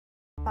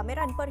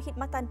Pameran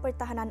Perkhidmatan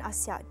Pertahanan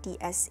Asia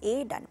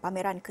DSA dan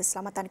Pameran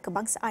Keselamatan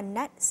Kebangsaan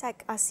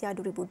NATSEC Asia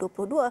 2022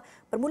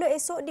 bermula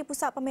esok di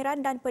Pusat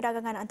Pameran dan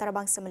Perdagangan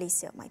Antarabangsa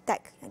Malaysia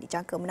 (MITEC) yang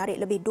dijangka menarik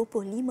lebih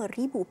 25,000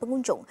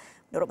 pengunjung.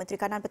 Menurut Menteri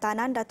Kanan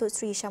Pertahanan Datuk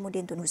Seri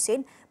Hishamuddin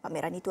Hussein,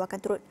 pameran itu akan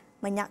turut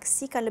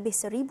menyaksikan lebih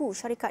 1,000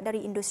 syarikat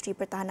dari industri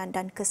pertahanan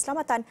dan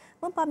keselamatan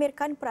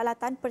mempamerkan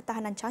peralatan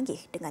pertahanan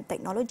canggih dengan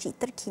teknologi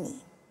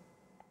terkini.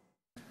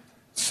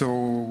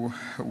 So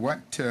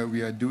what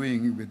we are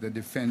doing with the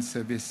Defence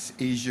Service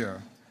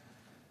Asia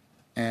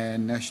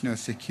and National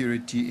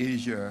Security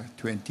Asia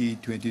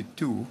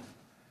 2022,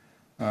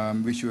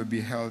 which will be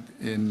held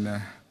in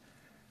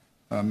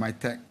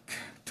MITEC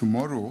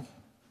tomorrow,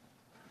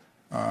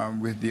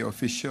 with the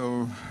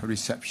official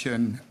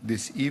reception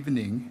this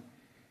evening,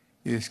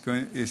 is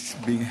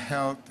being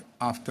held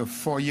after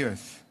 4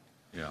 years.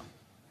 Yeah.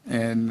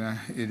 And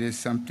it is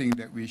something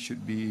that we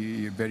should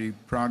be very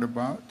proud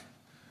about.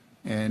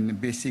 And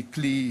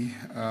basically,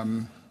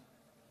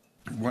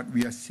 what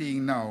we are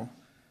seeing now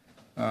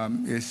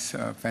is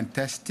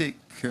fantastic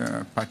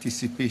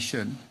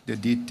participation. The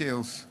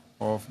details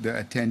of the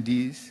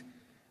attendees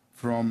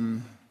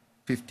from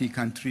 50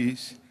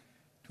 countries,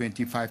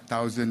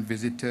 25,000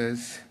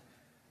 visitors,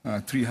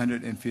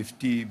 350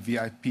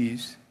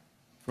 VIPs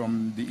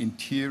from the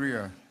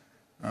interior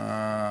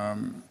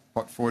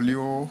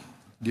portfolio,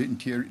 the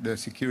interior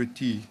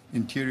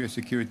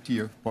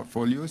security of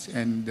portfolios,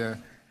 and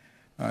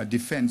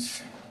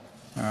defense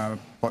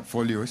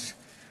portfolios,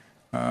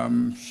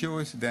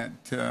 shows that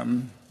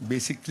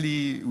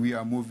basically we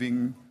are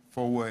moving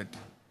forward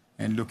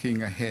and looking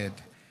ahead.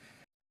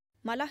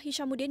 Malah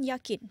Hishamuddin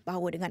yakin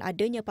bahawa dengan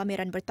adanya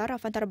pameran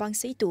bertaraf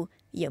antarabangsa itu,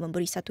 ia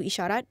memberi satu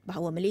isyarat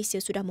bahawa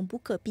Malaysia sudah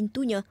membuka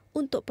pintunya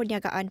untuk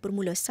perniagaan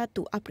bermula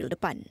 1 April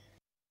depan.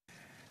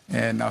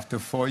 And after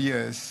 4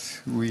 years,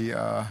 we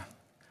are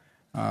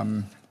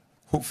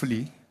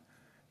hopefully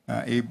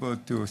able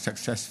to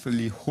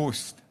successfully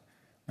host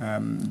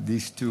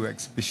these two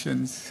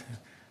exhibitions.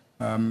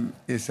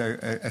 Is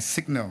a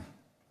signal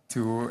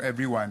to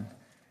everyone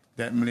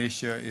that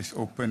Malaysia is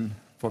open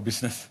for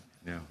business.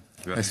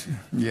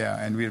 Yeah,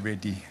 and we're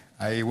ready.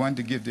 I want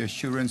to give the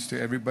assurance to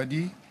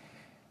everybody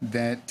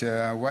that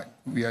what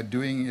we are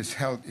doing is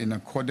held in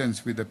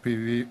accordance with the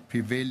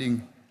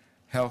prevailing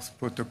health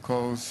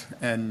protocols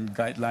and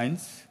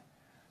guidelines.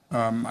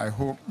 I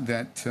hope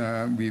that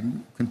we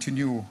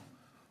continue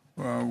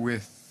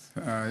with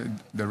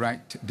the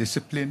right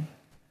discipline,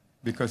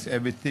 because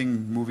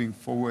everything moving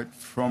forward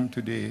from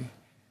today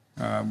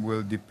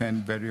will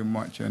depend very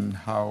much on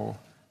how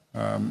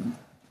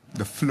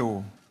the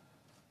flow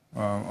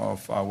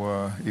of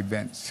our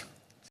events.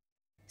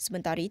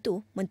 Sementara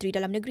itu, Menteri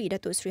Dalam Negeri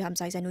Datuk Seri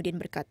Hishamuddin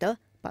berkata,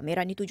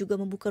 pameran itu juga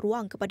membuka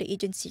ruang kepada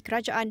agensi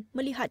kerajaan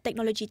melihat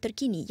teknologi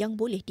terkini yang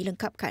boleh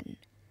dilengkapkan.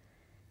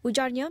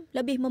 Ujarnya,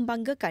 lebih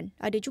membanggakan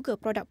ada juga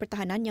produk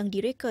pertahanan yang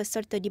direka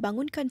serta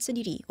dibangunkan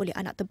sendiri oleh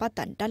anak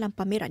tempatan dalam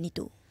pameran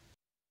itu.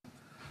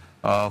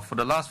 For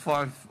the last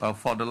 4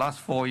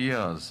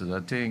 years,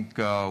 I think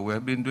we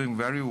have been doing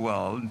very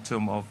well in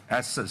terms of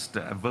assets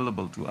that are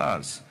available to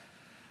us.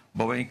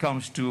 But when it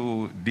comes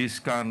to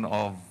this kind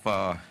of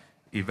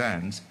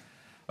events,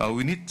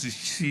 we need to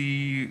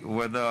see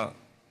whether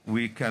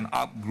we can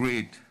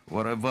upgrade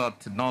whatever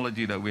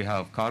technology that we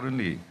have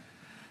currently,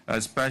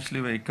 especially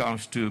when it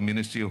comes to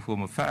Ministry of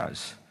Home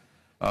Affairs.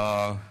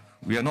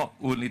 We are not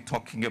only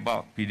talking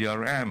about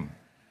PDRM.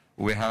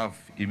 We have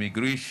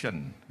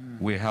immigration,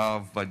 we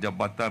have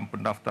Jabatan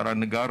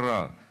Pendaftaran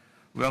Negara,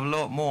 we have a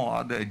lot more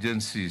other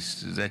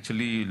agencies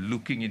actually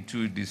looking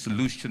into the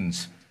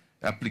solutions,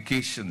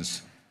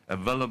 applications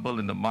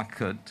available in the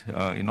market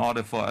in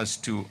order for us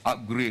to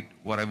upgrade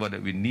whatever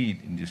that we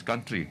need in this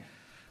country.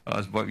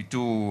 Sebab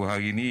itu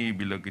hari ini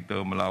bila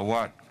kita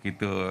melawat,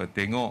 kita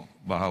tengok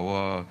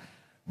bahawa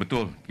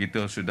betul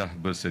kita sudah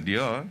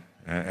bersedia,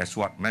 as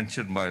what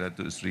mentioned by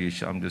Datuk Seri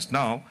Hisham just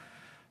now.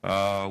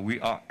 We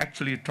are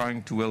actually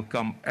trying to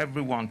welcome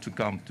everyone to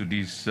come to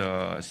this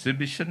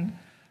exhibition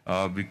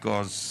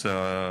because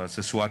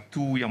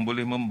sesuatu yang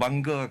boleh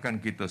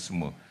membanggakan kita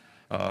semua.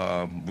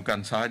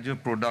 Bukan sahaja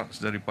produk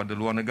daripada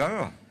luar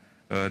negara,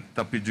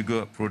 tapi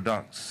juga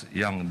produk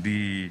yang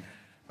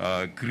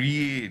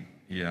create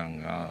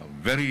yang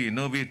very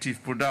innovative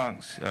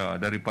products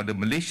daripada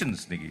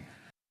Malaysians sendiri.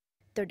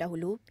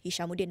 Terdahulu,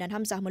 Hishamuddin dan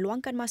Hamzah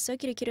meluangkan masa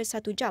kira-kira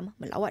 1 jam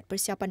melawat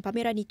persiapan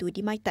pameran itu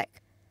di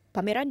MITEC.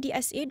 Pameran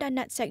DSA dan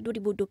NATSEC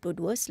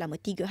 2022 selama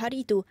 3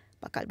 hari itu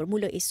bakal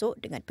bermula esok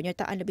dengan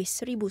penyertaan lebih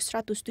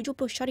 1,170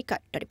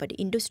 syarikat daripada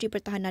industri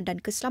pertahanan dan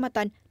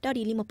keselamatan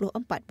dari 54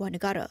 buah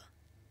negara.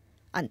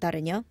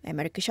 Antaranya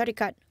Amerika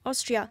Syarikat,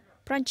 Austria,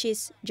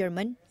 Perancis,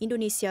 Jerman,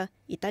 Indonesia,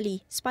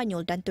 Itali,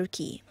 Sepanyol dan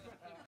Turki.